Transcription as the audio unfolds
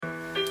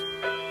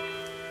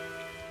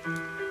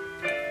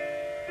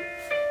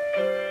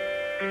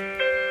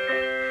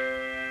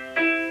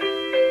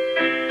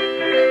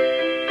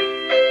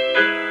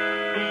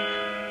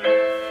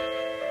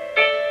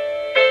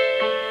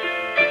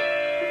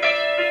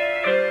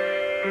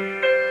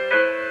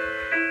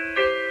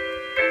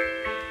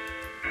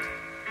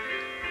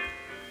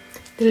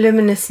The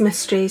luminous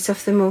mysteries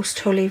of the Most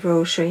Holy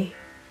Rosary.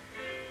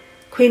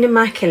 Queen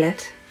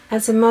Immaculate,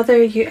 as a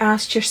mother you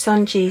asked your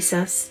son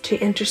Jesus to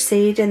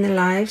intercede in the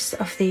lives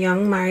of the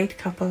young married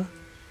couple.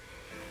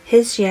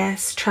 His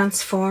yes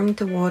transformed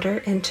the water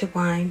into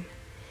wine.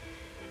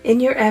 In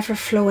your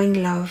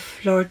ever-flowing love,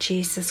 Lord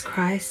Jesus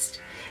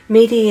Christ,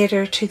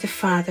 mediator to the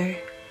Father,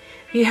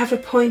 you have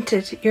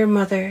appointed your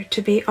mother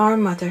to be our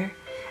mother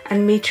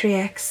and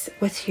matriarchs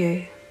with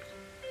you.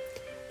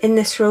 In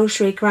this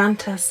rosary,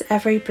 grant us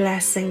every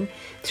blessing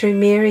through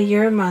Mary,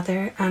 your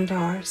mother, and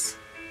ours.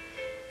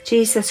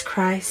 Jesus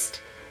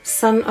Christ,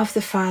 Son of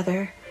the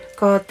Father,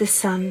 God the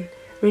Son,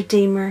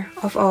 Redeemer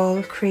of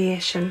all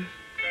creation.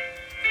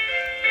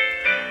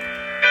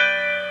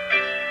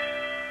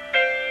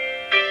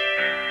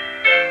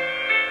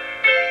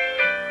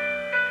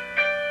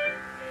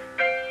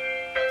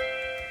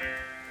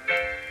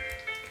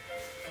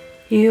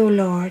 You, O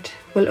Lord,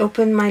 will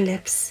open my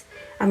lips,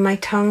 and my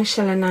tongue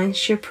shall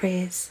announce your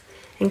praise.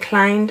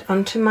 Inclined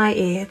unto my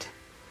aid,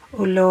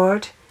 O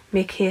Lord,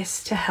 make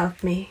haste to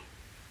help me.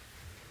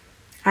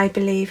 I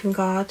believe in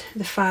God,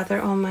 the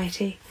Father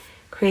Almighty,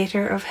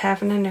 Creator of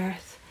heaven and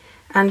earth,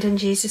 and in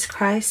Jesus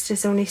Christ,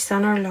 his only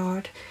Son, our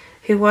Lord,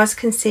 who was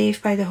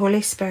conceived by the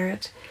Holy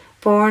Spirit,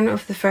 born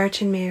of the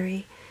Virgin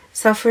Mary,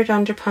 suffered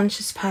under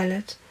Pontius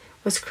Pilate,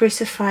 was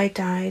crucified,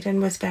 died,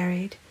 and was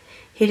buried.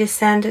 He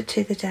descended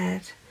to the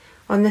dead.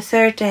 On the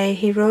third day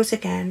he rose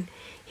again.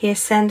 He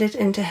ascended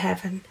into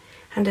heaven,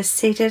 and is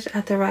seated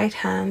at the right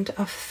hand of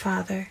the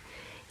Father.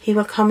 He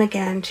will come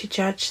again to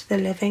judge the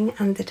living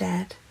and the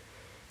dead.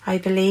 I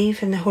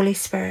believe in the Holy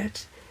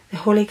Spirit, the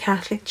Holy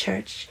Catholic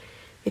Church,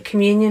 the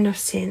communion of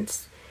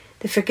saints,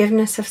 the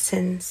forgiveness of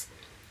sins,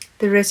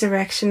 the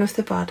resurrection of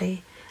the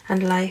body,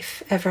 and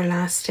life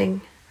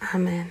everlasting.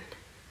 Amen.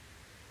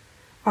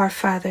 Our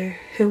Father,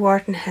 who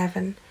art in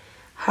heaven,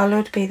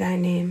 hallowed be thy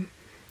name.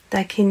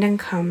 Thy kingdom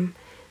come,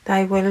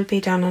 thy will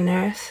be done on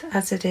earth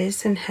as it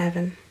is in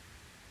heaven.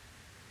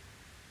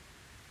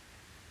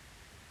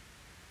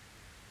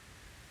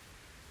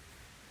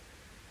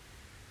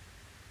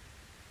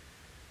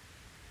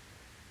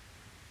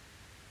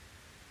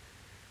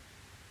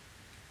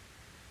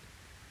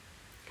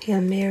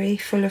 Hail Mary,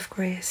 full of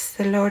grace,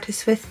 the Lord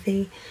is with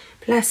thee.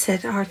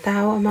 Blessed art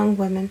thou among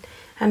women,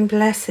 and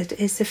blessed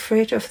is the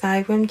fruit of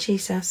thy womb,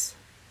 Jesus.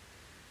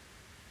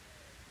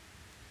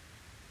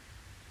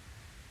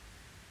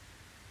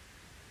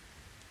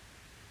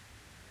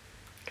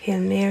 Hail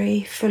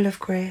Mary, full of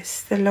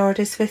grace, the Lord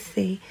is with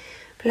thee.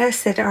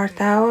 Blessed art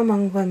thou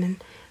among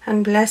women,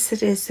 and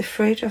blessed is the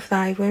fruit of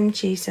thy womb,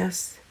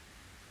 Jesus.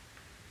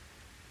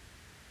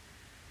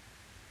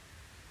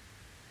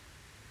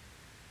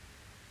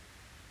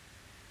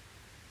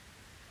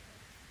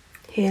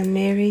 Hail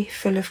Mary,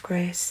 full of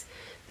grace,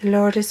 the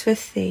Lord is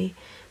with thee.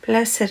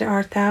 Blessed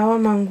art thou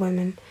among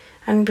women,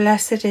 and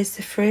blessed is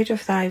the fruit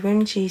of thy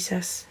womb,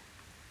 Jesus.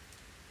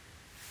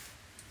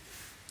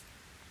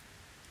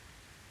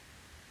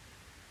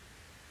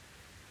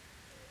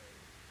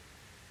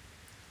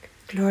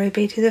 Glory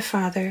be to the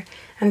Father,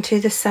 and to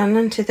the Son,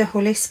 and to the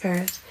Holy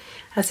Spirit,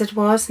 as it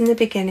was in the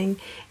beginning,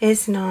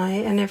 is now,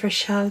 and ever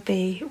shall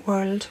be,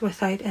 world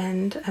without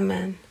end.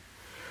 Amen.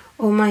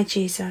 O my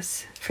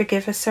Jesus,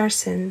 forgive us our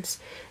sins,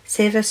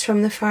 save us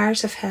from the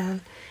fires of hell,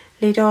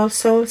 lead all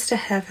souls to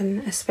heaven,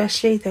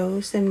 especially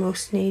those in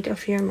most need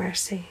of your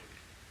mercy.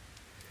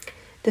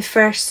 The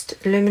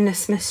first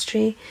luminous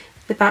mystery,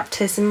 the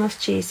baptism of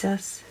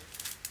Jesus.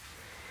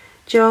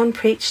 John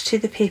preached to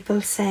the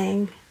people,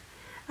 saying,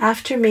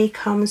 After me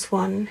comes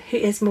one who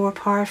is more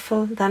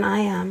powerful than I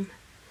am.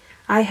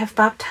 I have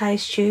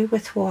baptized you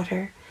with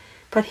water,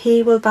 but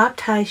he will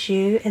baptize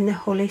you in the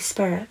Holy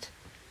Spirit.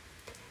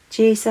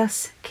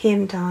 Jesus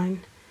came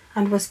down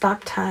and was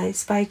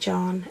baptized by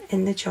John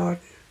in the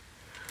Jordan.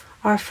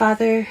 Our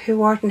Father,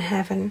 who art in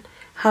heaven,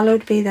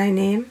 hallowed be thy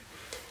name.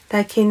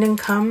 Thy kingdom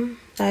come,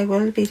 thy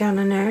will be done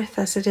on earth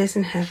as it is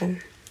in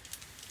heaven.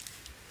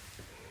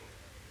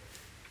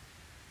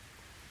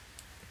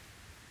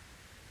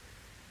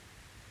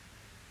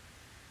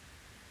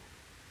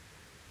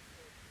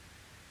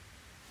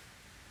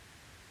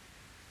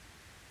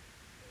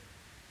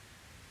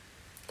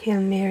 Hail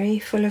Mary,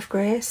 full of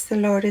grace, the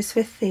Lord is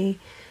with thee.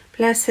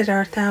 Blessed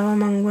art thou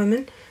among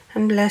women,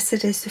 and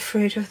blessed is the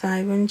fruit of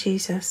thy womb,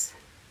 Jesus.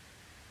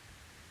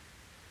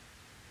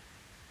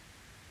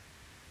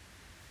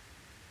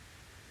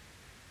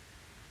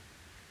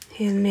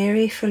 Hail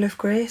Mary, full of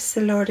grace,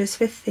 the Lord is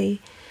with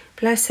thee.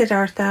 Blessed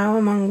art thou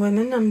among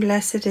women, and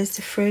blessed is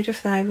the fruit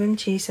of thy womb,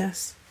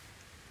 Jesus.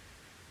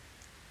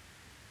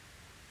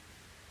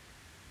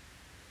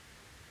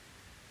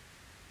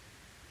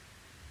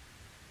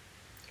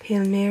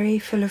 Hail Mary,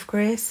 full of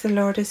grace, the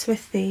Lord is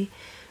with thee.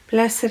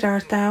 Blessed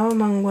art thou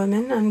among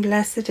women, and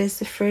blessed is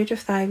the fruit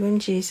of thy womb,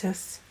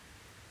 Jesus.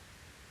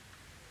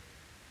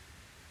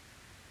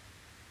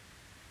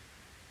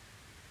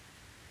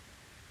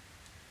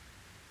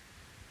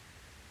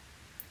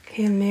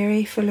 Hail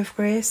Mary, full of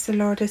grace, the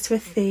Lord is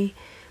with thee.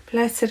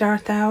 Blessed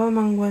art thou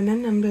among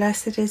women, and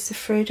blessed is the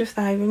fruit of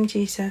thy womb,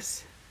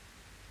 Jesus.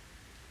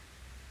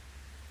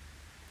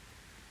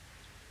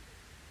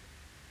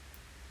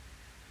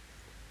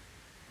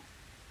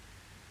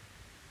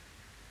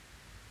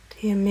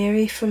 Hail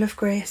Mary, full of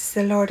grace,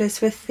 the Lord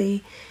is with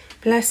thee.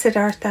 Blessed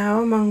art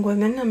thou among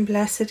women, and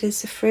blessed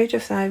is the fruit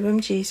of thy womb,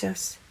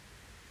 Jesus.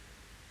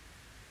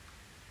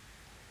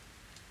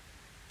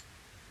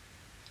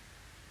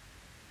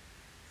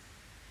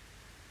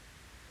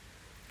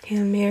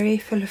 Hail Mary,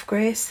 full of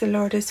grace, the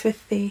Lord is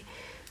with thee.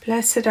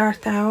 Blessed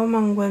art thou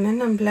among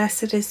women, and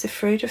blessed is the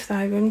fruit of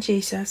thy womb,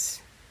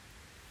 Jesus.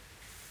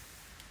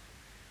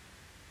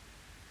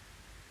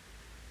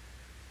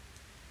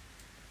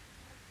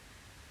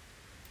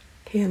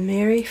 Hail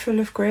Mary, full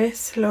of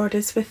grace, the Lord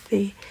is with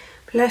thee.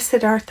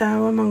 Blessed art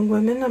thou among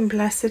women, and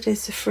blessed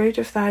is the fruit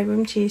of thy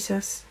womb,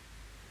 Jesus.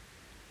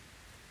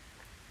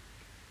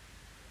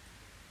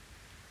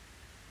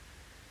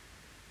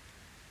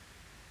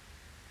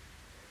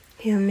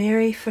 Hail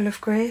Mary, full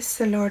of grace,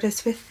 the Lord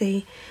is with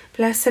thee.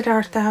 Blessed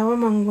art thou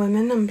among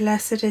women, and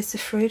blessed is the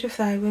fruit of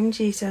thy womb,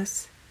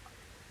 Jesus.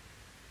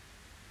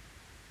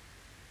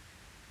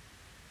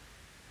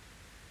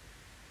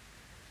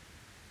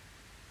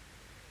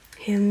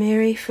 Hail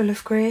Mary, full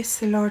of grace,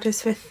 the Lord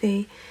is with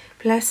thee.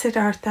 Blessed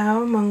art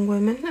thou among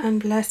women, and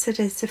blessed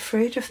is the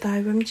fruit of thy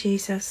womb,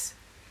 Jesus.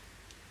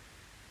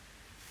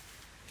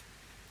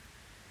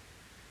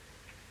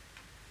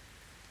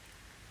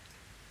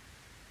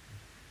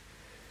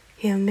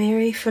 Hail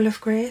Mary, full of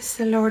grace,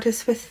 the Lord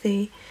is with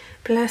thee.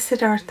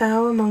 Blessed art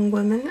thou among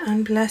women,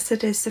 and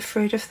blessed is the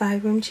fruit of thy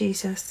womb,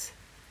 Jesus.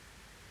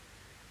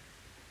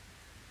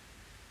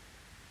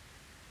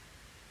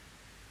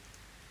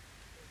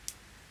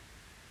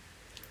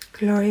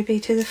 Glory be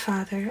to the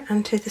Father,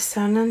 and to the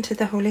Son, and to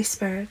the Holy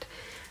Spirit,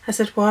 as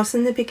it was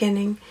in the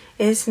beginning,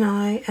 is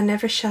now, and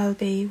ever shall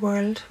be,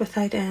 world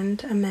without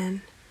end.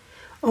 Amen.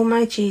 O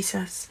my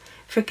Jesus,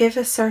 forgive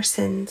us our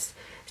sins,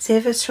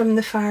 save us from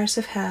the fires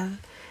of hell,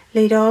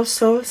 lead all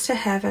souls to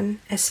heaven,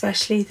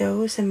 especially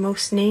those in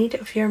most need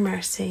of your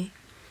mercy.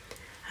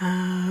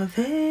 Ave,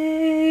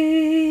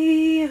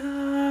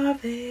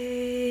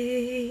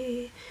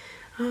 Ave,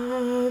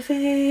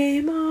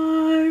 Ave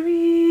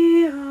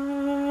Maria,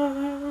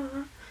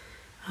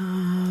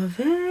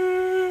 Ave,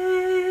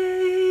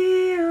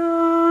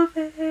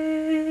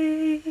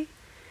 Ave,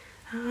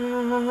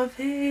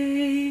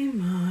 Ave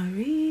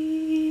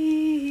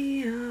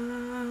Maria.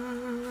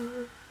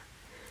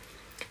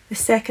 The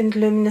second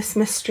luminous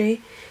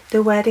mystery,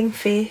 the wedding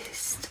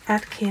feast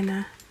at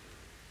Cana.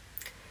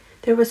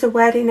 There was a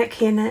wedding at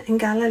Cana in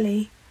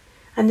Galilee,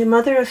 and the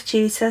mother of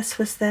Jesus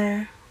was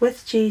there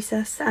with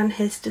Jesus and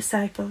his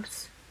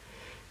disciples.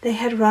 They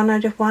had run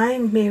out of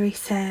wine, Mary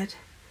said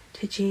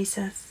to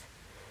Jesus.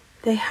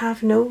 They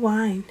have no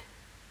wine.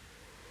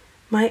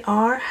 My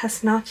hour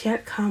has not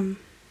yet come.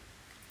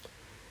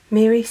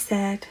 Mary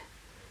said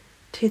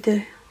to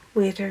the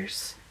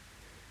waiters,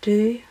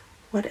 do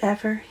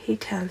whatever he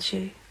tells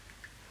you.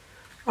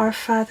 Our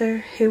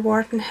Father, who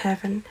art in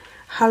heaven,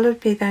 hallowed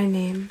be thy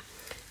name.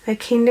 Thy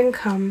kingdom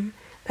come,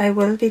 thy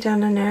will be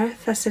done on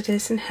earth as it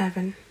is in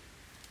heaven.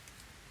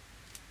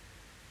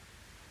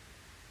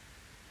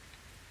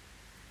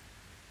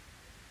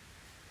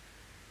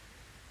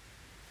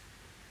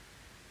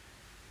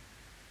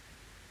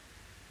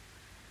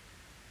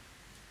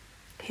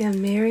 Hail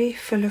Mary,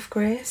 full of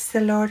grace, the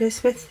Lord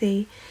is with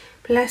thee.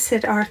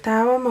 Blessed art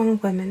thou among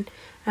women,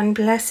 and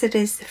blessed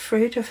is the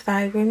fruit of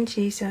thy womb,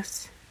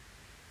 Jesus.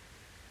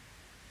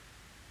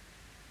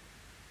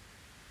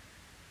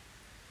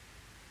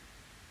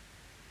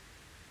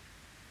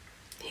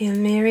 Hail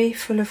Mary,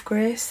 full of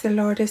grace, the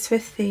Lord is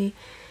with thee.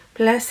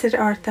 Blessed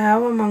art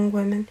thou among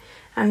women,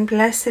 and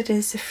blessed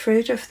is the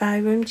fruit of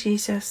thy womb,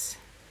 Jesus.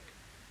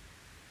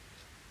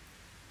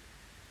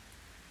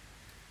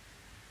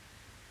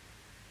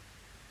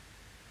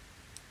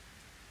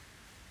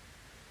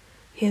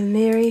 Hail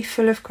Mary,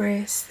 full of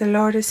grace, the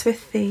Lord is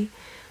with thee.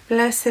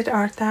 Blessed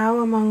art thou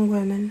among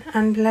women,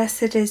 and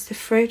blessed is the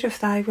fruit of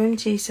thy womb,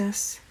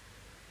 Jesus.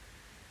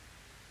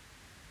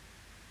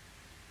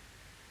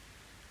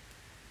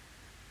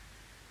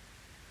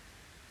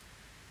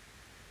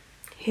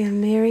 Hail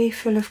Mary,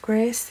 full of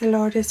grace, the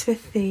Lord is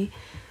with thee.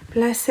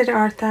 Blessed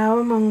art thou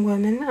among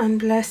women, and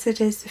blessed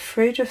is the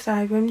fruit of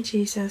thy womb,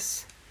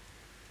 Jesus.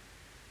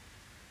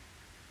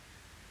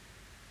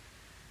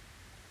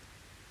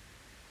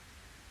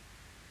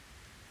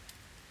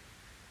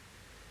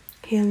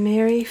 Hail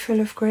Mary, full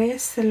of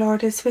grace, the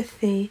Lord is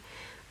with thee.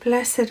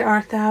 Blessed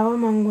art thou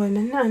among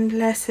women, and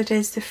blessed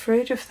is the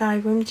fruit of thy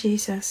womb,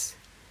 Jesus.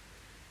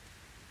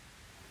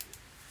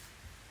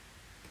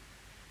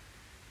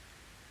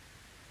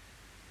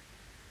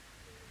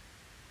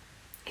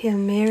 Hail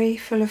Mary,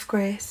 full of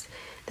grace,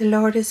 the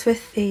Lord is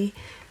with thee.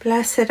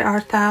 Blessed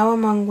art thou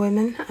among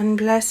women, and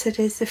blessed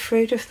is the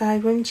fruit of thy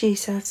womb,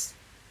 Jesus.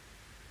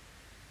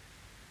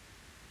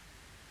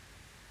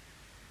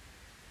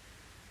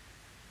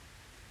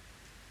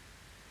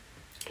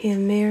 Hail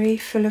Mary,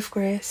 full of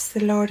grace, the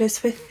Lord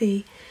is with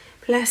thee.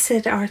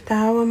 Blessed art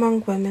thou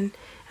among women,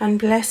 and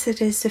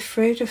blessed is the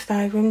fruit of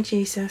thy womb,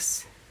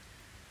 Jesus.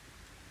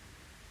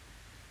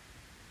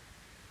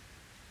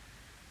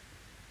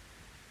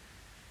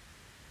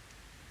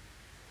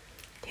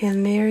 Hail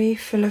Mary, Mary,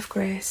 full of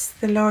grace,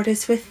 the Lord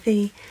is with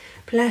thee.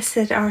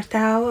 Blessed art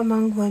thou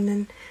among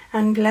women,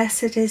 and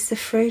blessed is the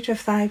fruit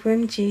of thy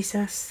womb,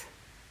 Jesus.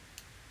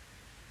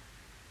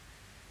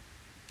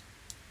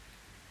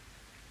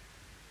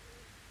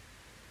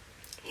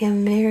 Hail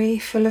Mary,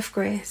 full of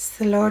grace,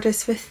 the Lord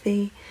is with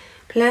thee.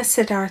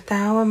 Blessed art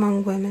thou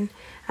among women,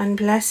 and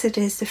blessed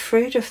is the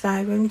fruit of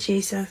thy womb,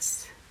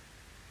 Jesus.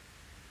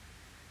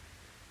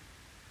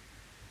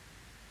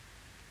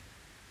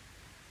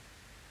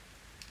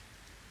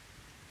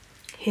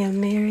 Hail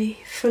Mary,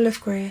 full of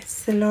grace,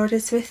 the Lord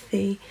is with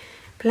thee.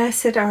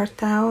 Blessed art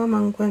thou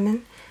among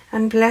women,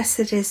 and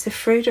blessed is the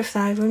fruit of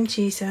thy womb,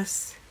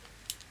 Jesus.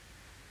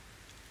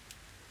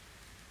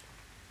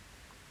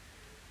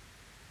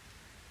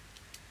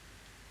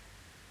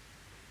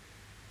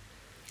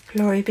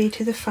 Glory be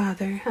to the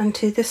Father, and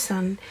to the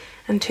Son,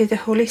 and to the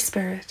Holy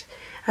Spirit,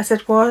 as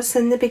it was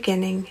in the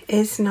beginning,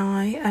 is now,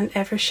 and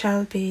ever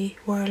shall be,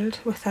 world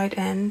without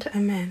end.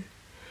 Amen.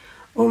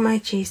 O my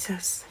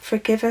Jesus,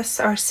 forgive us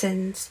our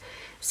sins,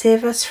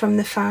 save us from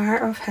the fire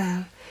of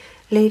hell,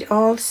 lead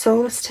all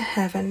souls to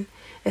heaven,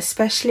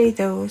 especially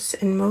those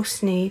in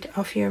most need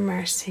of your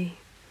mercy.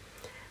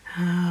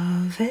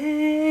 Ave,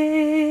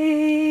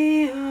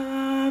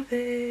 Ave,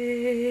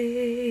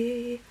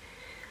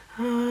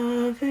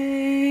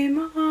 Ave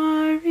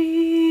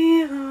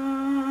Maria,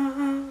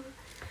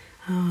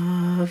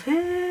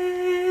 Ave,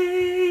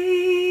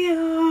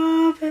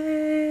 Ave,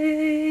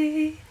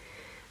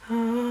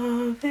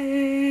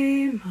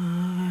 Ave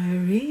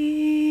Maria.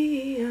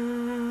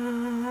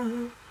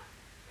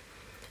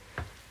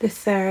 The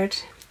third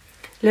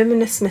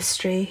luminous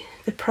mystery,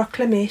 the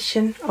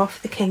proclamation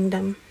of the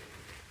kingdom.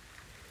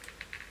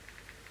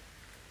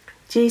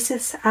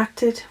 Jesus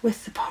acted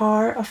with the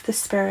power of the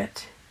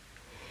Spirit.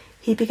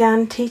 He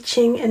began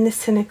teaching in the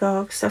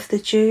synagogues of the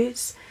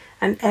Jews,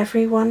 and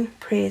everyone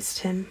praised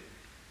him.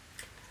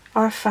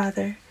 Our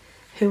Father,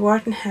 who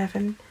art in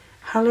heaven,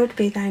 hallowed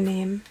be thy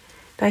name.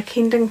 Thy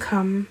kingdom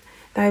come,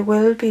 thy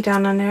will be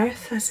done on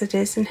earth as it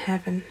is in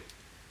heaven.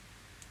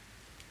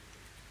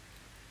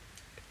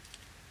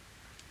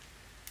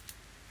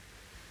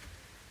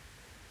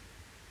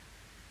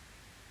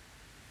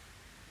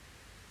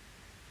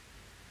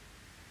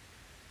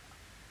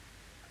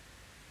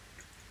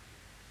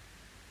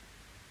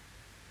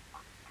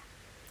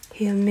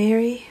 Hail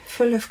Mary,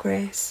 full of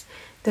grace,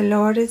 the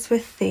Lord is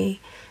with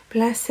thee.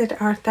 Blessed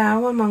art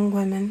thou among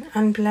women,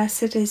 and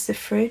blessed is the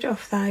fruit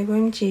of thy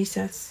womb,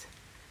 Jesus.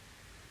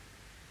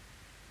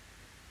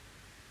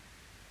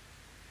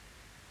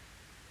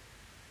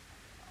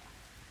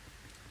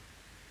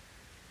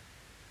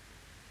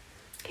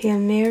 Hail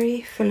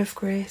Mary, full of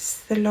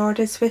grace, the Lord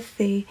is with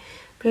thee.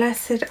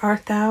 Blessed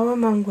art thou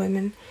among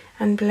women,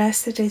 and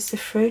blessed is the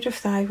fruit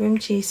of thy womb,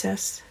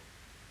 Jesus.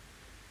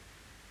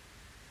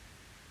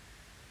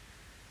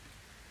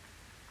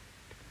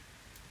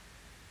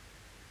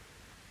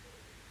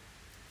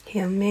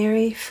 Hail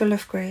Mary, full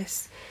of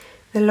grace,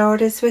 the Lord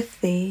is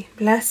with thee.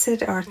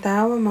 Blessed art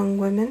thou among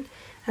women,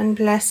 and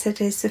blessed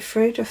is the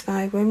fruit of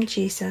thy womb,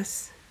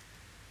 Jesus.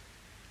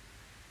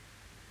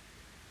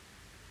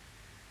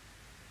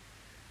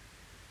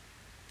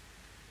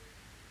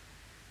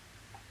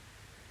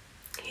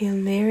 Hail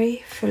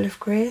Mary, full of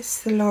grace,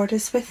 the Lord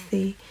is with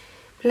thee.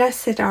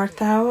 Blessed art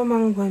thou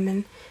among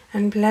women,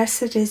 and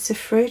blessed is the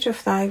fruit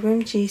of thy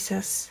womb,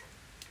 Jesus.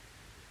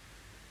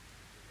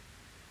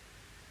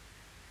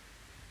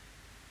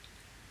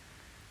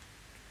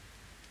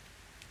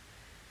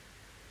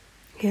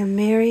 Hail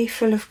Mary,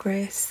 full of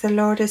grace, the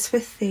Lord is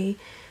with thee.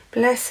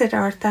 Blessed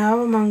art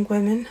thou among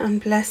women, and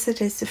blessed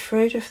is the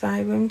fruit of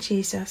thy womb,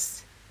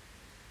 Jesus.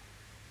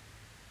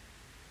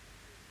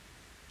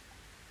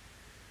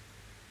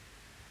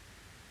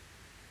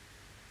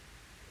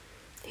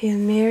 Hail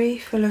Mary,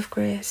 full of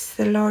grace,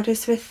 the Lord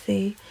is with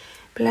thee.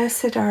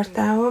 Blessed art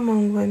thou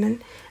among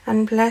women,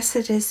 and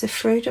blessed is the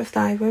fruit of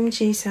thy womb,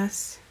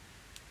 Jesus.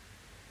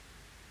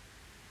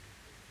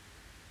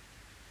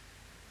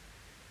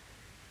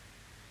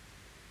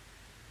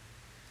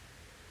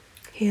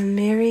 Hail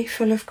Mary,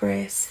 full of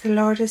grace, the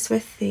Lord is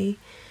with thee.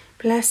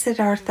 Blessed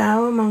art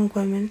thou among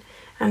women,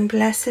 and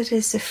blessed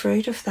is the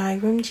fruit of thy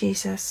womb,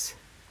 Jesus.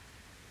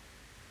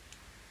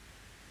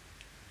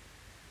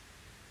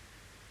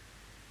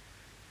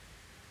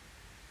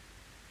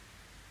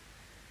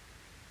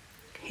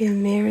 Hail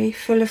Mary,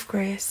 full of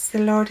grace, the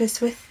Lord is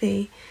with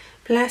thee.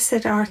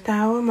 Blessed art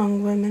thou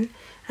among women,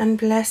 and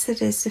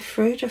blessed is the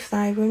fruit of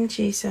thy womb,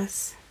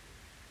 Jesus.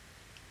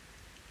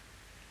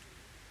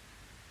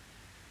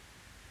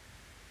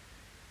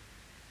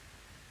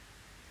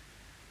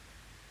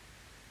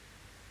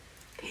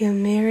 Hail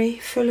Mary,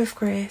 full of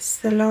grace,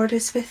 the Lord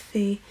is with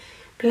thee.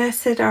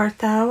 Blessed art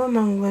thou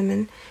among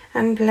women,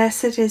 and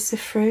blessed is the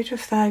fruit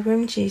of thy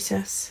womb,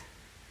 Jesus.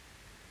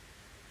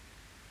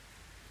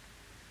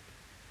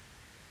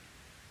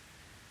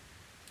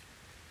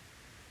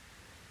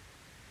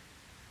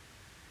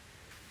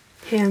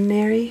 Hail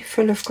Mary,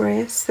 full of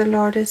grace, the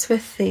Lord is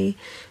with thee.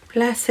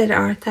 Blessed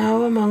art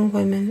thou among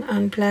women,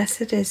 and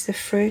blessed is the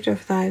fruit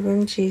of thy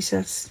womb,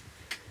 Jesus.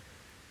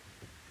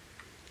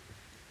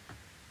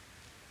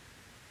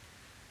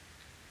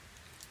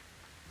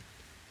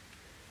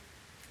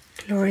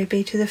 Glory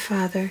be to the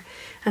Father,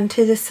 and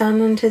to the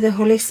Son, and to the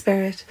Holy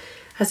Spirit,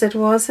 as it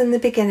was in the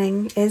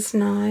beginning, is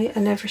now,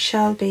 and ever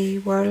shall be,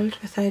 world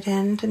without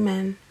end.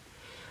 Amen.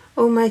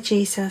 O my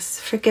Jesus,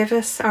 forgive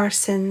us our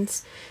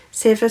sins,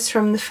 save us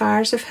from the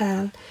fires of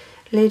hell,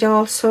 lead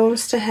all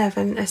souls to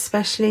heaven,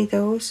 especially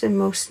those in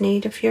most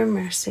need of your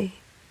mercy.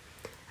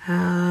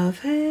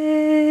 Ave,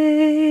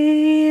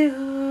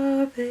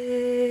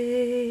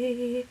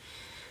 Ave,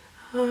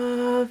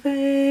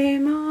 Ave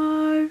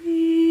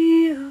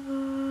Maria,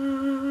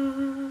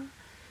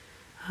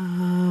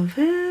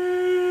 Ave,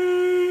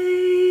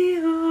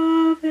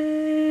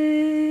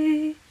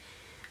 Ave,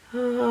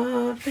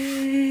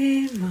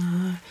 Ave Maria.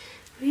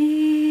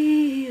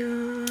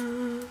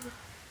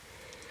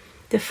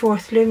 The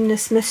fourth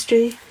luminous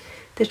mystery,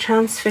 the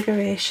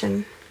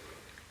Transfiguration.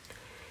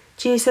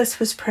 Jesus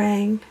was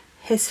praying,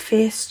 his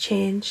face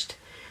changed,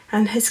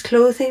 and his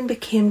clothing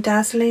became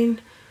dazzling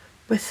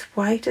with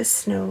white as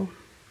snow.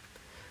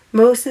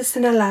 Moses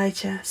and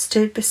Elijah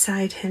stood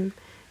beside him,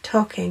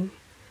 talking.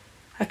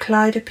 A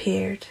cloud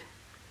appeared.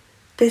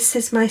 This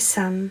is my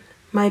Son,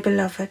 my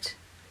beloved.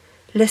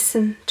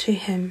 Listen to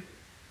him.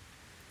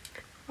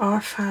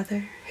 Our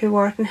Father, who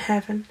art in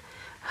heaven,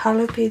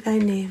 hallowed be thy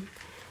name.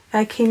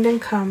 Thy kingdom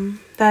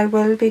come, thy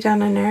will be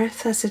done on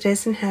earth as it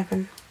is in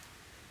heaven.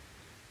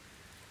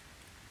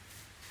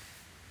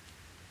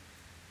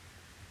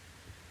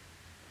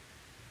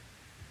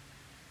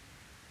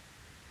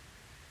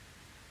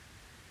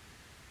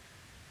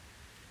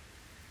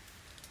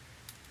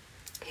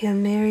 Hail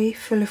Mary,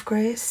 full of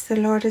grace, the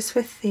Lord is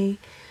with thee.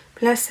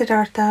 Blessed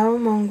art thou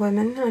among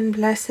women, and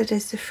blessed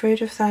is the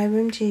fruit of thy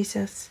womb,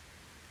 Jesus.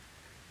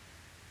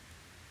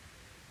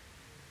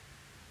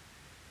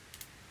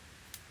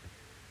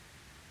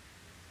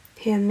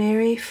 Hail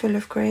Mary, full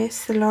of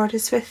grace, the Lord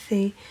is with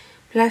thee.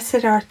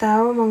 Blessed art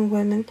thou among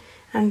women,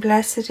 and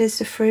blessed is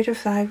the fruit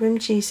of thy womb,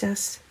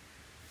 Jesus.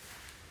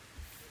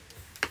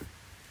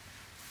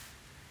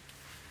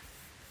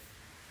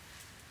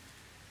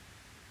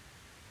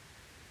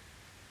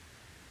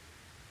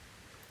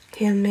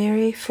 Hail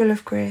Mary, full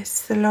of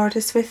grace, the Lord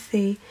is with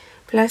thee.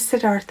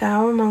 Blessed art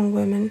thou among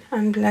women,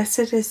 and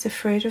blessed is the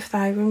fruit of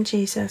thy womb,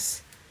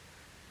 Jesus.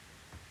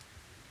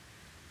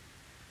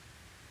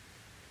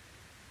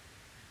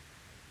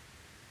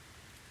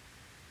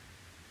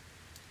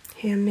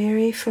 Hail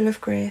Mary, full of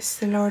grace,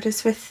 the Lord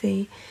is with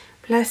thee.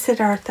 Blessed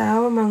art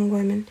thou among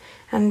women,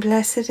 and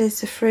blessed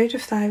is the fruit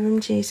of thy womb,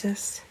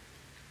 Jesus.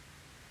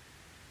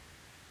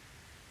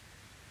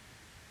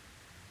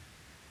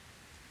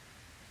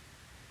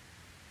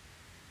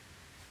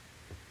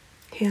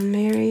 Hail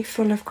Mary,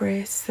 full of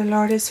grace, the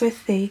Lord is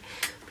with thee.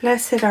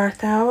 Blessed art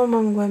thou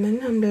among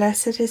women, and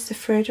blessed is the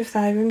fruit of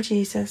thy womb,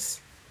 Jesus.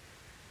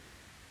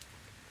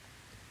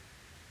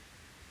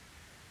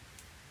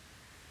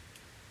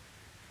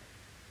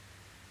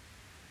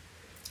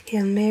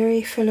 Hail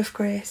Mary, full of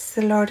grace,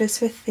 the Lord is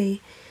with thee.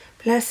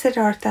 Blessed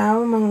art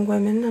thou among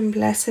women, and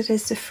blessed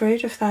is the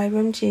fruit of thy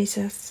womb,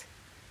 Jesus.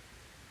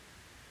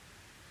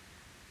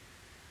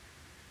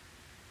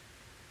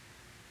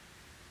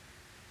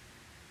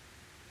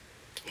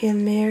 Hail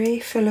Mary,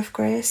 full of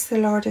grace, the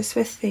Lord is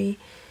with thee.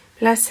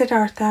 Blessed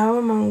art thou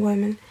among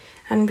women,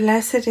 and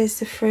blessed is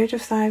the fruit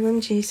of thy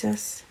womb,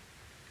 Jesus.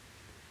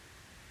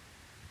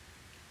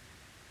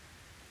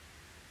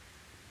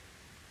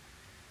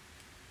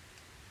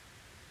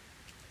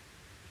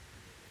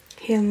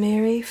 Hail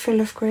Mary, full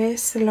of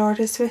grace, the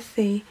Lord is with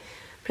thee.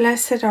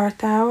 Blessed art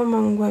thou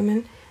among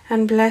women,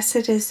 and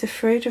blessed is the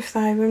fruit of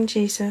thy womb,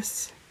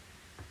 Jesus.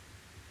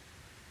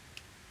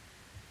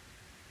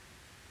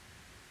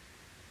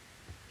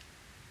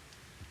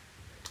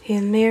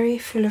 Hail Mary,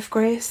 full of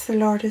grace, the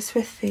Lord is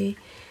with thee.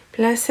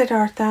 Blessed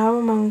art thou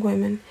among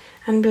women,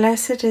 and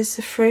blessed is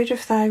the fruit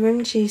of thy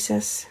womb,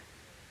 Jesus.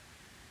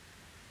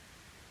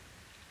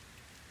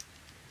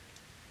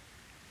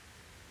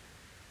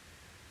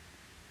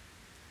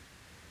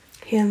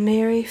 Hail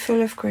Mary,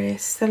 full of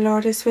grace, the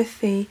Lord is with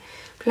thee.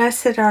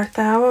 Blessed art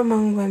thou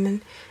among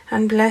women,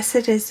 and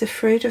blessed is the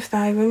fruit of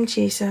thy womb,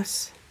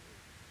 Jesus.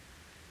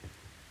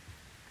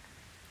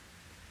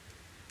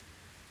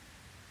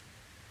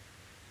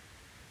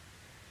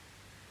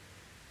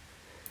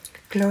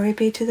 Glory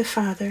be to the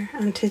Father,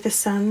 and to the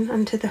Son,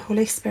 and to the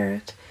Holy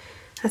Spirit,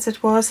 as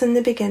it was in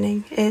the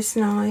beginning, is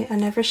now,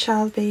 and ever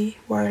shall be,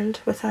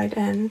 world without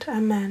end.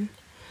 Amen.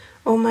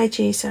 O my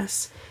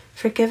Jesus,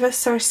 forgive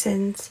us our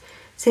sins,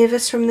 save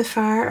us from the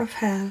fire of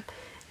hell,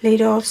 lead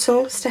all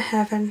souls to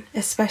heaven,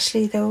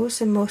 especially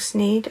those in most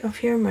need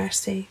of your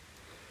mercy.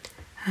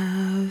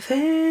 Ave,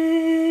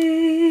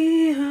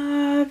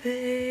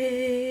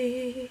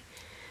 Ave,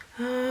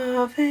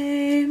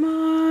 Ave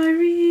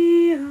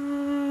Maria,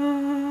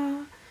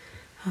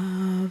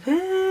 Ave,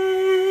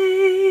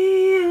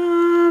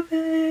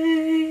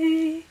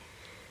 Ave,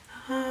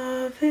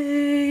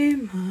 Ave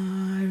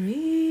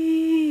Maria.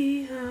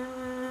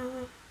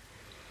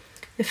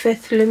 The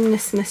fifth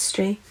luminous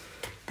mystery,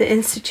 the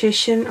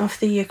institution of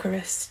the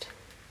Eucharist.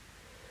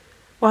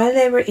 While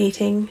they were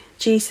eating,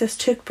 Jesus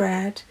took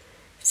bread,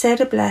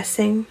 said a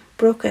blessing,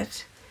 broke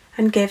it,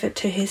 and gave it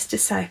to his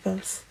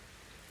disciples.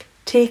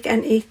 Take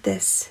and eat,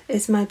 this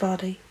is my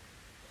body.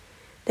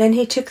 Then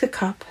he took the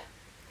cup,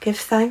 gave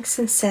thanks,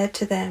 and said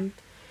to them,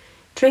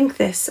 Drink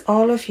this,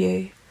 all of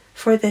you,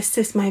 for this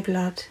is my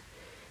blood,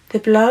 the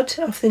blood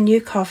of the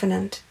new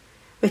covenant,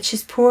 which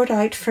is poured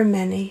out for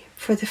many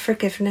for the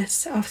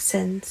forgiveness of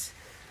sins.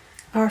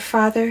 Our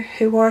Father,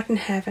 who art in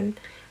heaven,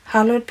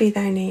 hallowed be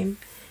thy name.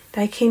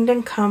 Thy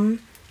kingdom come,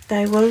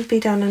 thy will be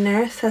done on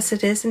earth as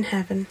it is in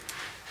heaven.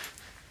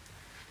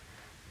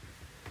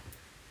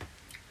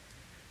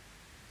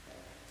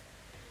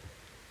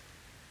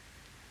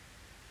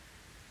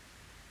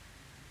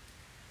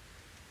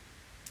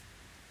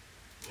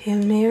 Hail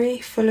Mary,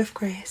 full of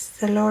grace,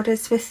 the Lord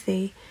is with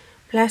thee.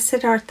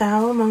 Blessed art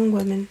thou among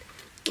women,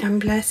 and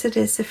blessed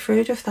is the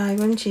fruit of thy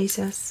womb,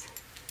 Jesus.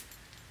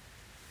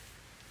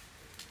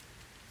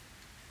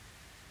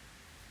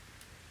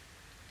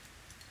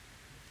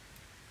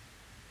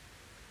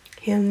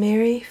 Hail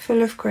Mary,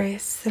 full of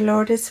grace, the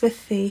Lord is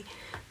with thee.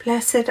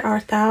 Blessed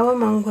art thou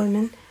among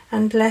women,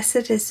 and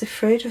blessed is the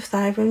fruit of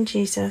thy womb,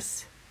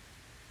 Jesus.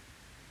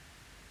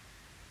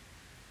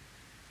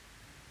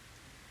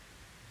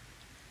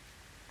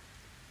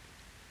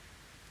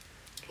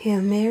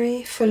 Hail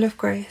Mary, full of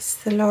grace,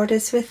 the Lord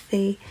is with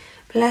thee.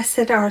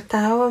 Blessed art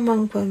thou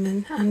among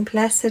women, and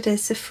blessed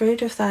is the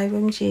fruit of thy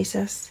womb,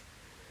 Jesus.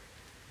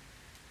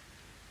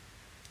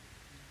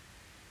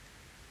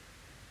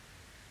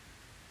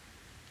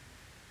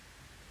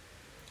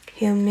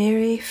 Hail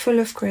Mary, full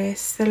of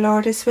grace, the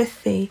Lord is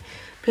with thee.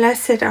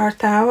 Blessed art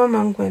thou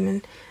among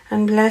women,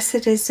 and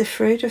blessed is the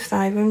fruit of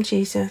thy womb,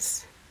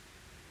 Jesus.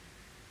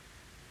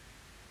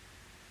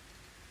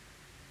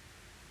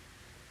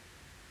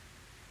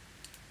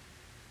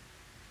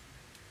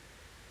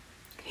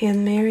 Hail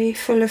Mary,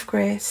 full of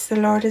grace, the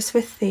Lord is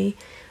with thee.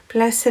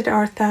 Blessed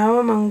art thou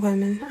among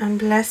women, and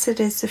blessed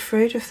is the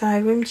fruit of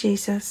thy womb,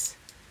 Jesus.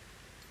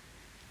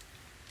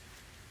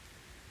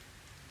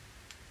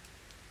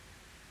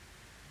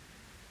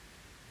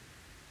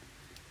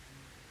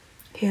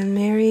 Hail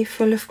Mary,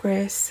 full of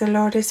grace, the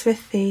Lord is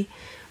with thee.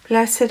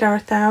 Blessed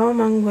art thou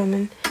among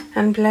women,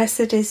 and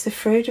blessed is the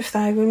fruit of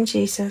thy womb,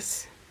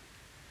 Jesus.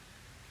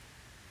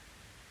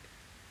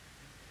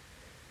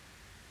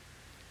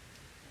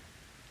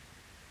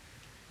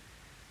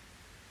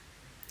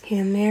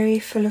 Hail Mary,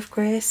 full of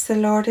grace, the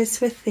Lord is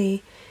with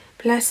thee.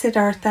 Blessed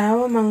art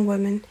thou among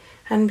women,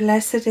 and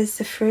blessed is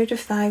the fruit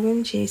of thy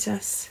womb,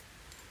 Jesus.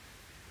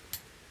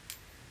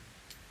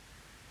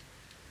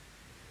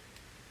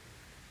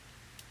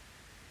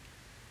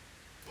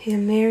 Hail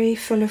Mary,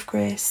 full of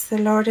grace, the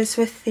Lord is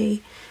with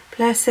thee.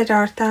 Blessed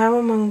art thou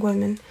among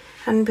women,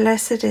 and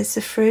blessed is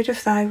the fruit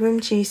of thy womb,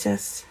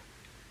 Jesus.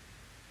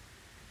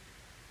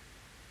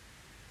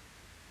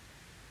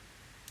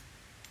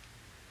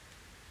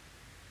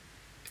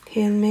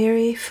 Hail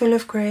Mary, full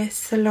of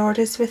grace, the Lord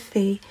is with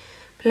thee.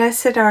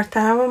 Blessed art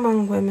thou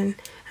among women,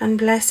 and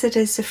blessed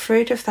is the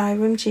fruit of thy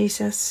womb,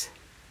 Jesus.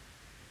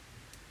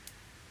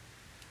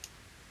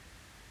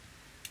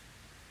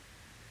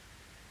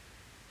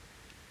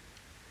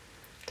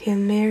 Hail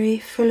Mary,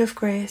 full of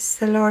grace,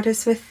 the Lord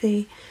is with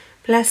thee.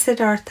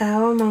 Blessed art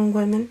thou among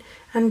women,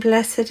 and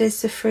blessed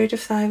is the fruit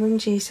of thy womb,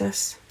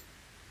 Jesus.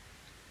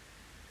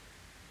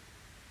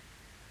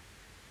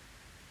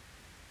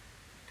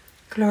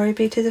 Glory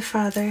be to the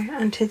Father,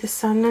 and to the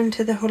Son, and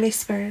to the Holy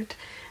Spirit,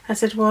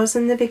 as it was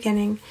in the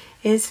beginning,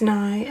 is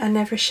now, and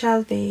ever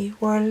shall be,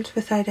 world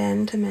without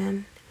end.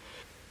 Amen.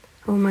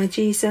 O my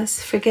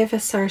Jesus, forgive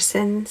us our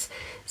sins,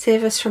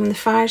 save us from the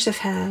fires of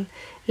hell,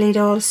 lead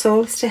all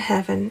souls to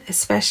heaven,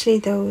 especially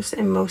those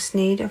in most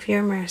need of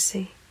your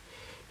mercy.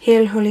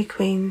 Hail, Holy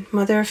Queen,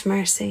 Mother of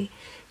Mercy,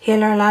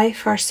 hail our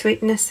life, our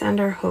sweetness, and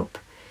our hope.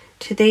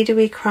 To thee do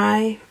we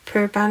cry,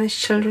 poor banished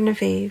children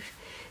of Eve.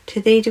 To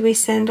thee do we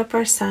send up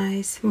our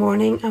sighs,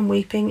 mourning and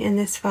weeping in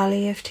this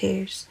valley of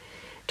tears.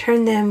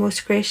 Turn then,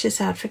 most gracious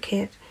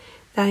Advocate,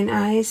 thine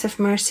eyes of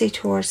mercy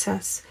towards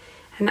us,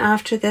 and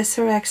after this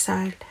our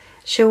exile,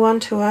 show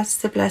unto us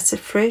the blessed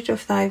fruit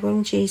of thy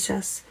womb,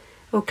 Jesus.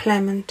 O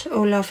clement,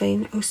 O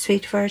loving, O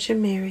sweet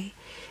Virgin Mary,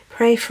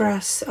 pray for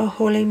us, O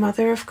Holy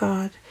Mother of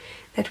God,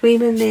 that we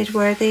be made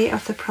worthy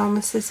of the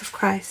promises of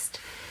Christ.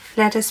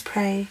 Let us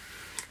pray.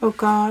 O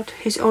God,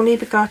 whose only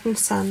begotten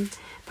Son,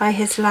 by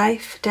his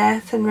life,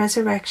 death, and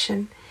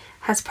resurrection,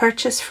 has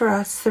purchased for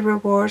us the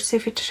rewards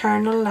of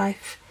eternal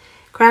life,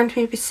 grant,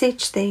 we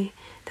beseech thee,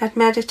 that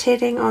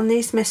meditating on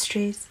these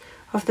mysteries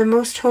of the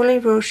most holy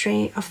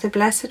Rosary of the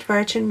Blessed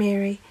Virgin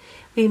Mary,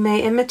 we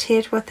may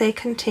imitate what they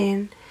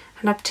contain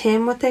and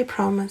obtain what they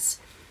promise,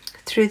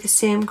 through the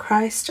same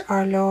Christ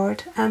our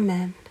Lord.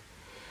 Amen.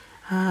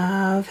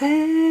 Ave,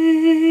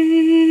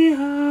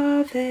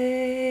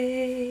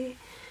 Ave,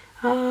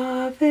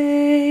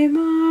 Ave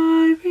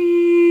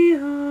Maria,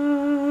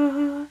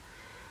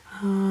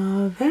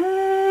 Ave,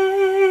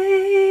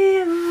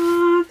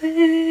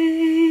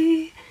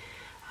 Ave,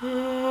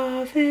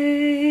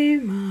 Ave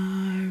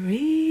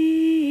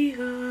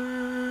Maria.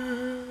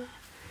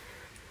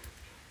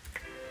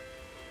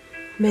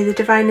 May the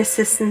divine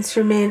assistance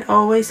remain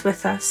always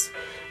with us,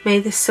 May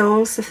the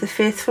souls of the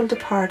faithful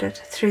departed,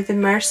 through the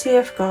mercy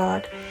of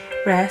God,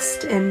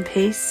 rest in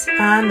peace.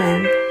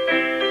 Amen.